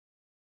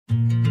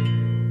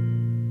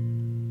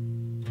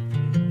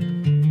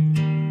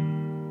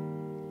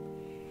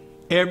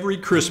every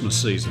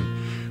Christmas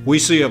season, we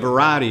see a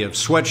variety of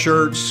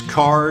sweatshirts,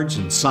 cards,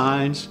 and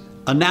signs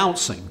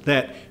announcing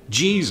that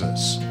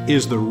Jesus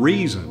is the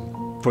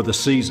reason for the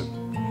season.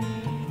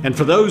 And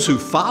for those who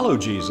follow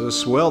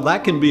Jesus, well,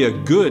 that can be a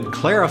good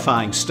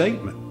clarifying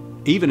statement,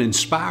 even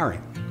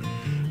inspiring.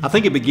 I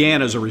think it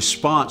began as a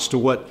response to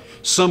what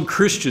some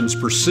Christians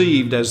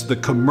perceived as the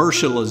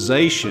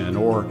commercialization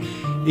or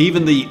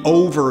even the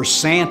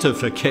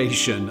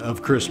over-santification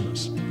of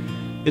Christmas.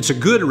 It's a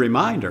good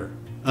reminder,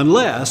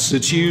 unless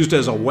it's used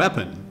as a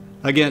weapon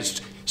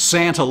against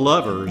Santa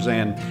lovers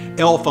and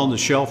elf on the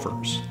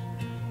shelfers.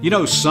 You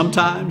know,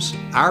 sometimes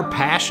our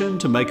passion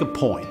to make a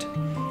point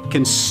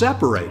can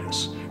separate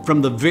us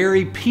from the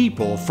very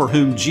people for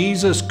whom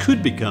Jesus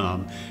could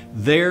become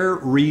their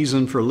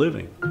reason for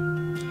living.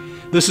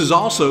 This is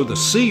also the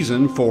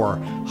season for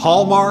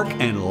Hallmark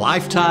and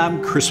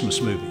Lifetime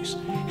Christmas movies.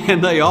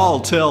 And they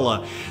all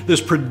tell this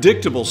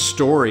predictable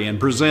story and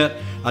present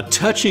a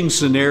touching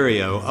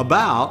scenario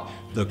about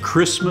the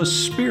Christmas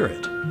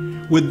spirit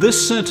with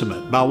this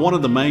sentiment by one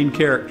of the main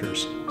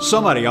characters.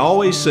 Somebody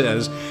always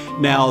says,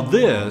 "Now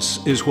this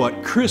is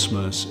what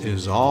Christmas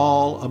is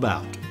all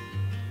about."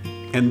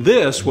 And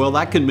this, well,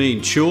 that can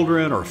mean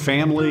children or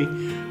family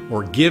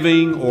or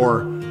giving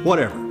or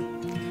whatever.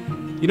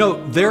 You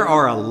know, there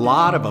are a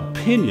lot of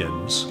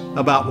opinions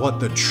about what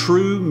the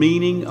true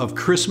meaning of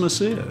Christmas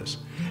is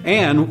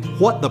and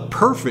what the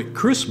perfect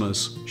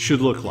Christmas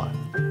should look like.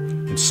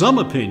 And some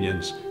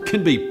opinions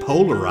can be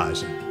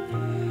polarizing.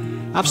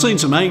 I've seen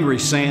some angry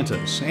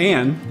Santas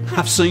and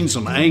I've seen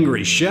some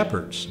angry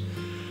shepherds.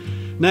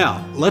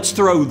 Now, let's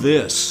throw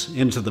this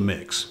into the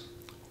mix.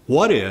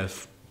 What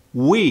if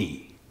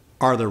we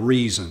are the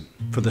reason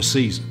for the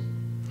season?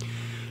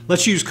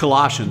 Let's use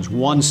Colossians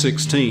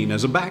 1:16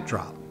 as a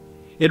backdrop.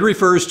 It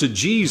refers to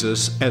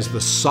Jesus as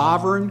the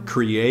sovereign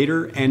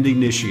creator and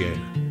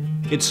initiator.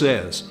 It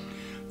says,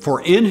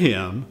 "For in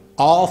him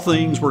all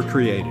things were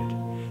created,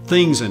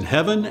 things in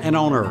heaven and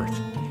on earth,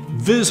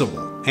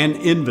 visible and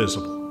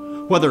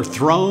invisible, whether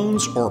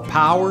thrones or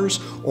powers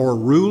or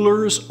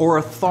rulers or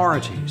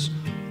authorities.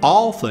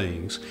 All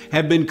things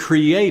have been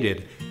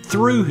created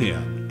through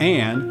him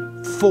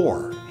and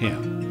for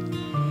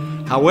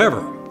him."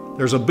 However,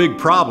 there's a big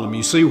problem.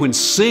 You see, when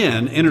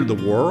sin entered the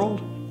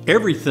world,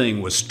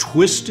 everything was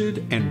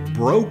twisted and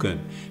broken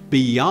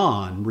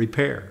beyond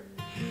repair.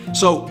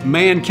 So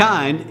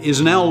mankind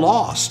is now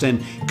lost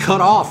and cut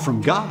off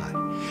from God.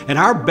 And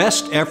our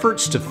best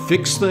efforts to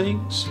fix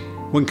things,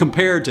 when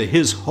compared to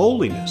His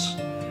holiness,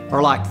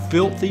 are like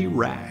filthy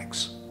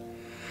rags.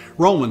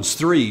 Romans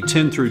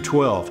 3:10 through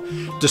 12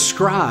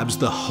 describes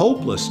the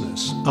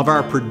hopelessness of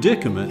our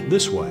predicament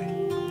this way.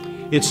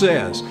 It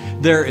says,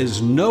 "There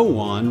is no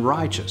one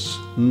righteous,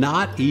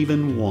 not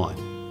even one.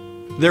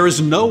 There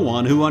is no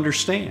one who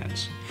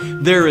understands.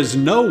 There is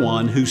no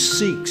one who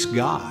seeks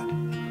God.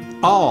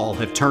 All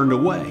have turned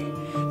away.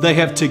 They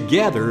have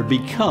together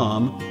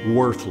become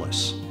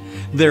worthless.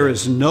 There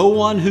is no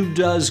one who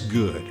does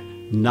good,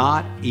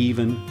 not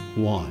even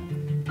one."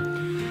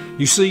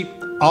 You see,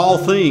 all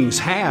things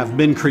have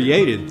been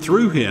created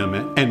through Him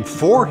and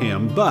for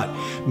Him, but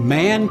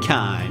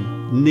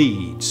mankind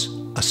needs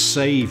a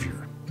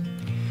Savior.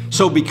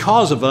 So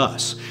because of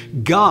us,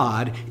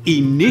 God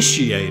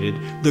initiated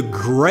the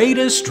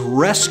greatest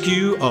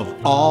rescue of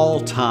all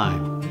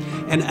time.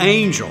 An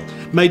angel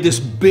made this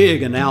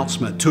big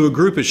announcement to a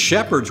group of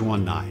shepherds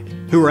one night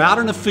who were out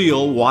in a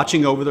field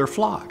watching over their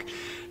flock.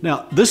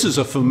 Now, this is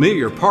a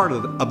familiar part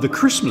of the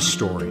Christmas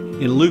story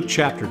in Luke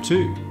chapter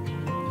 2.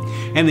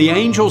 "And the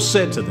angel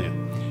said to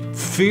them,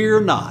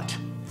 'Fear not,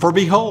 for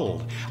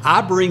behold,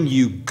 I bring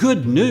you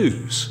good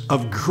news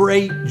of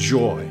great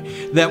joy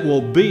that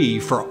will be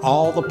for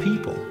all the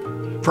people.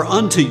 For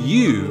unto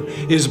you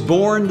is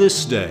born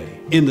this day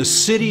in the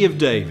city of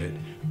David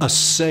a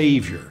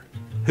Savior,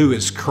 who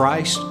is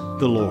Christ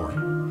the Lord.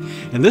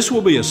 And this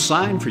will be a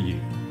sign for you.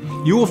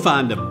 You will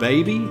find a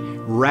baby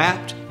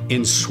wrapped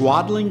in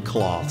swaddling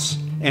cloths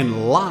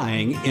and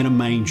lying in a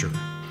manger.'"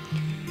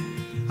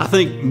 I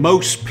think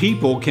most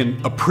people can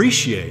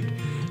appreciate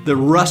the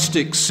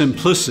rustic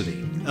simplicity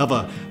of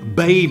a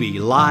baby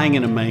lying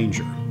in a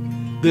manger.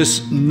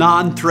 This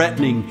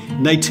non-threatening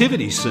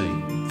nativity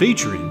scene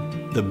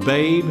featuring the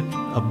babe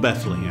of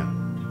Bethlehem.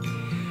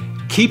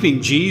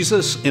 Keeping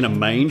Jesus in a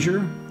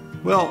manger,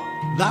 well,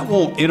 that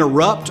won't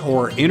interrupt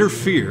or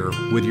interfere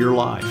with your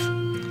life.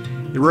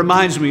 It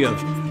reminds me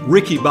of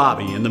Ricky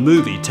Bobby in the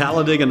movie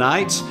Talladega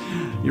Nights.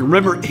 You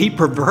remember he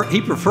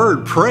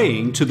preferred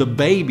praying to the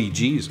baby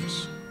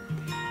Jesus.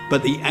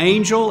 But the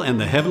angel and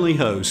the heavenly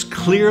host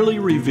clearly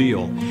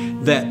reveal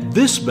that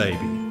this baby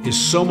is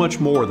so much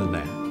more than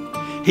that.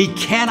 He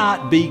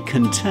cannot be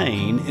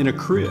contained in a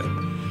crib.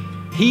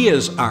 He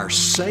is our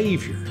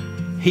Savior.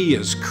 He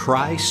is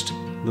Christ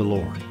the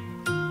Lord.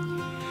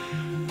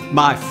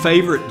 My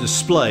favorite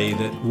display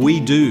that we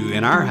do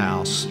in our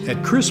house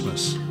at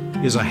Christmas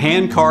is a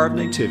hand-carved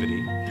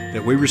nativity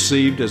that we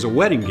received as a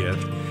wedding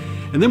gift.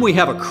 And then we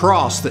have a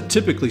cross that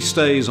typically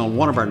stays on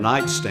one of our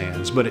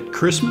nightstands, but at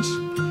Christmas,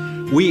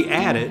 we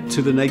add it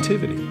to the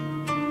nativity.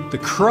 The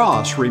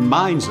cross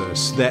reminds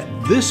us that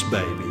this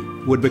baby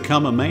would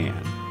become a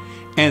man,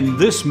 and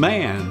this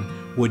man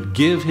would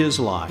give his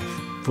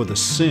life for the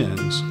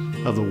sins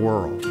of the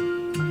world.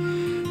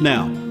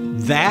 Now,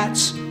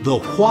 that's the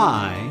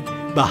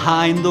why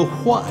behind the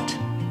what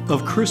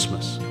of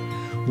Christmas.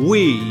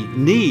 We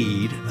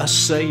need a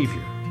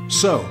Savior.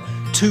 So,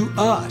 to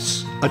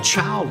us, a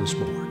child is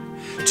born.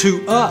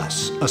 To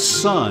us, a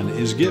son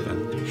is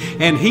given.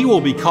 And he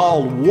will be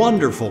called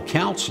Wonderful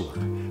Counselor,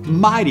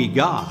 Mighty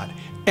God,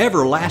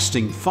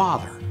 Everlasting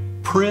Father,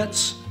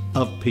 Prince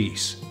of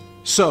Peace.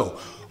 So,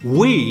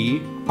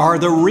 we are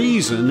the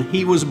reason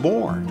he was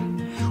born.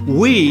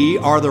 We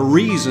are the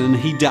reason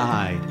he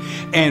died.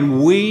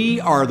 And we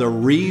are the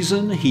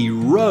reason he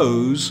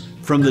rose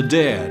from the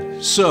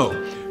dead. So,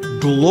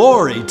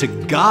 glory to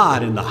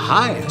God in the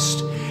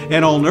highest,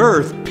 and on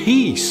earth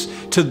peace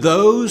to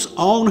those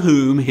on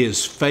whom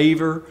his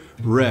favor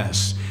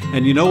rests.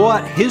 And you know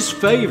what? His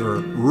favor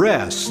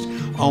rests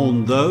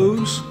on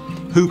those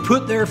who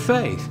put their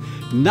faith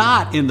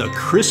not in the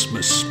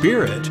Christmas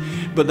spirit,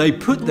 but they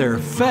put their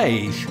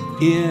faith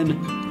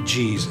in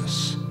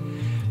Jesus.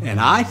 And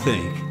I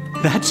think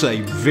that's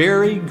a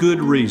very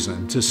good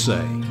reason to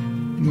say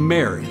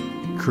Merry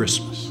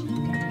Christmas.